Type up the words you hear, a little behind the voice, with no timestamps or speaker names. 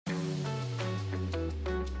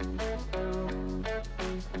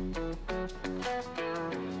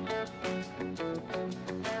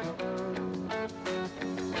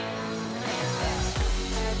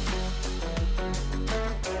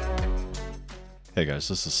Hey guys,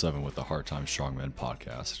 this is Seven with the Hard Time Strongmen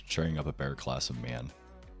podcast, cheering up a better class of man.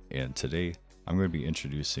 And today, I'm going to be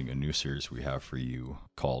introducing a new series we have for you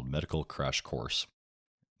called Medical Crash Course.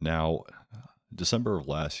 Now, December of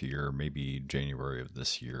last year, maybe January of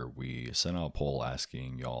this year, we sent out a poll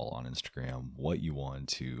asking y'all on Instagram what you want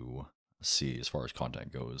to see as far as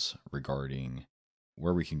content goes regarding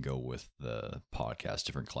where we can go with the podcast,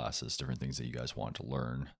 different classes, different things that you guys want to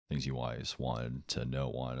learn, things you guys wanted to know,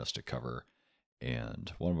 wanted us to cover.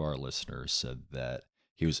 And one of our listeners said that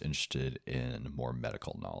he was interested in more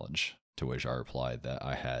medical knowledge, to which I replied that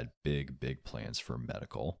I had big plans for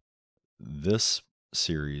medical. This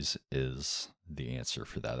series is the answer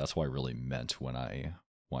for that. That's what I really meant when I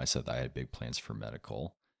said that I had big plans for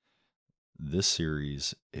medical. This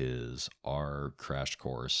series is our crash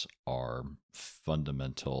course, our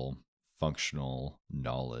fundamental functional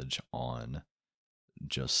knowledge on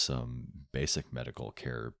just some basic medical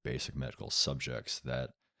care, basic medical subjects that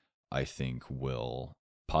I think will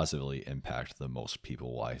positively impact the most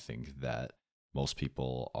people. I think that most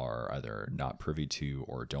people are either not privy to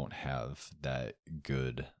or don't have that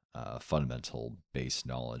good fundamental base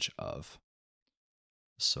knowledge of.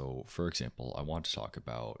 So, for example, I want to talk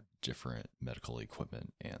about different medical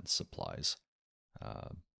equipment and supplies, uh,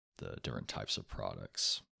 the different types of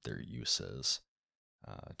products, their uses,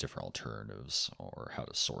 different alternatives, or how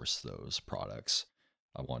to source those products.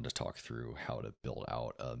 I wanted to talk through how to build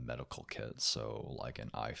out a medical kit, so like an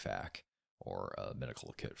IFAK, or a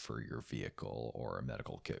medical kit for your vehicle, or a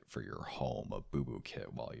medical kit for your home, a boo-boo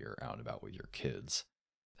kit while you're out and about with your kids,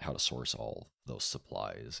 how to source all those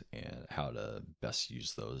supplies, and how to best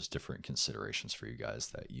use those different considerations for you guys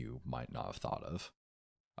that you might not have thought of.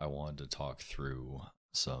 I wanted to talk through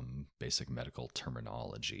some basic medical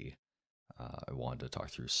terminology. I wanted to talk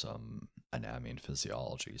through some anatomy and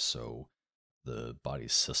physiology, so the body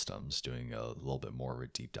systems, doing a little bit more of a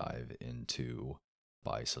deep dive into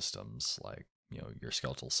body systems like, your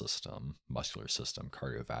skeletal system, muscular system,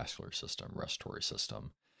 cardiovascular system, respiratory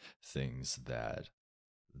system, things that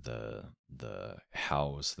the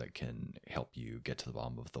hows that can help you get to the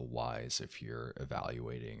bottom of the whys if you're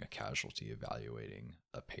evaluating a casualty, evaluating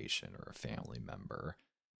a patient or a family member.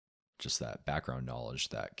 Just that background knowledge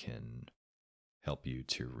that can help you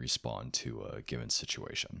to respond to a given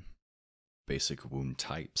situation. Basic wound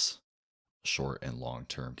types, short and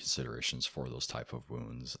long-term considerations for those type of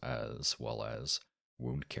wounds, as well as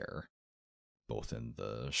wound care, both in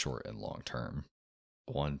the short and long term.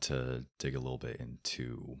 I wanted to dig a little bit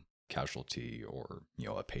into casualty or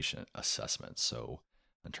a patient assessment. So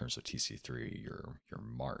in terms of TC3, your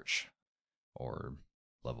march or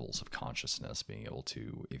levels of consciousness, being able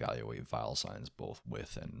to evaluate vital signs both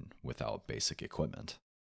with and without basic equipment.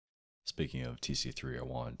 Speaking of TC3, I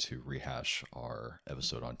wanted to rehash our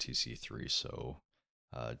episode on TC3, so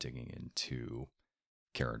digging into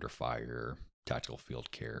care under fire, tactical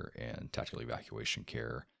field care, and tactical evacuation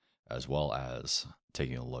care, as well as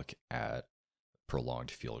taking a look at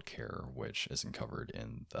prolonged field care, which isn't covered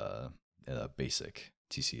in the basic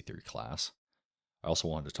TC3 class. I also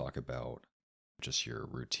wanted to talk about just your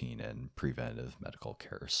routine and preventive medical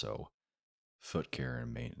care. So foot care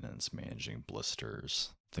and maintenance, managing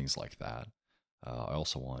blisters, things like that. I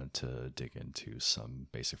also wanted to dig into some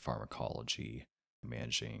basic pharmacology,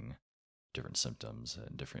 managing different symptoms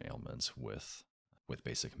and different ailments with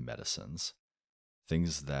basic medicines,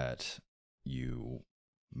 things that you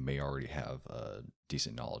may already have a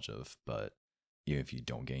decent knowledge of, but even if you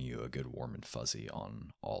don't, getting you a good warm and fuzzy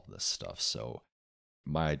on all of this stuff. So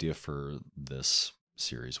my idea for this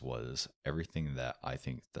series was everything that I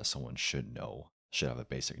think that someone should know, should have a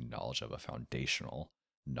basic knowledge of, a foundational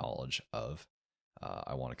knowledge of,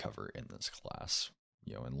 I want to cover in this class.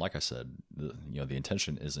 And like I said, the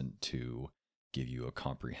intention isn't to give you a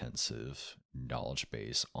comprehensive knowledge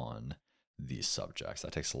base on these subjects.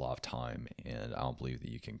 That takes a lot of time, and I don't believe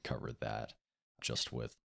that you can cover that just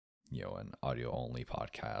with, an audio only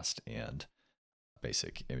podcast and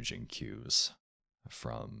basic imaging cues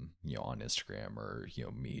from on Instagram, or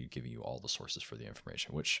me giving you all the sources for the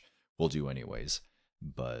information, which we'll do anyways.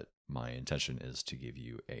 But my intention is to give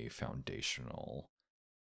you a foundational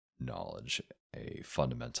knowledge, a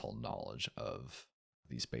fundamental knowledge of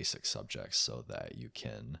these basic subjects, so that you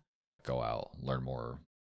can go out, learn more.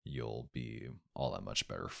 You'll be all that much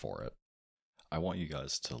better for it. I want you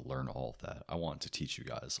guys to learn all of that. I want to teach you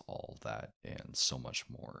guys all of that and so much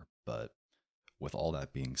more. But with all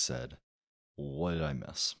that being said, what did I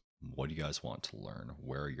miss? What do you guys want to learn?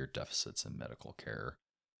 Where are your deficits in medical care?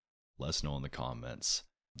 Let us know in the comments.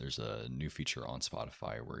 There's a new feature on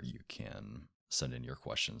Spotify where you can send in your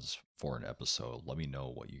questions for an episode. Let me know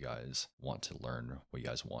what you guys want to learn, what you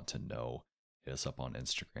guys want to know. Hit us up on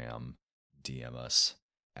Instagram, DM us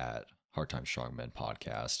at Hard Time Strong Men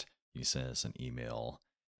Podcast. You can send us an email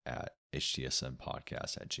at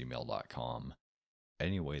htsmpodcast@gmail.com.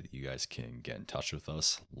 Any way that you guys can get in touch with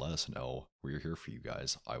us, let us know. We're here for you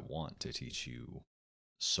guys. I want to teach you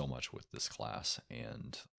so much with this class,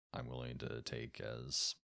 and I'm willing to take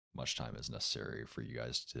as much time as necessary for you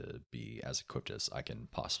guys to be as equipped as I can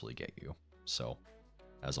possibly get you. So,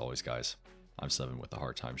 as always, guys, I'm Seven with the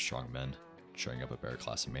Hard Time Strong Men, showing up a better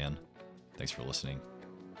class of man. Thanks for listening,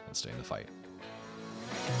 and stay in the fight.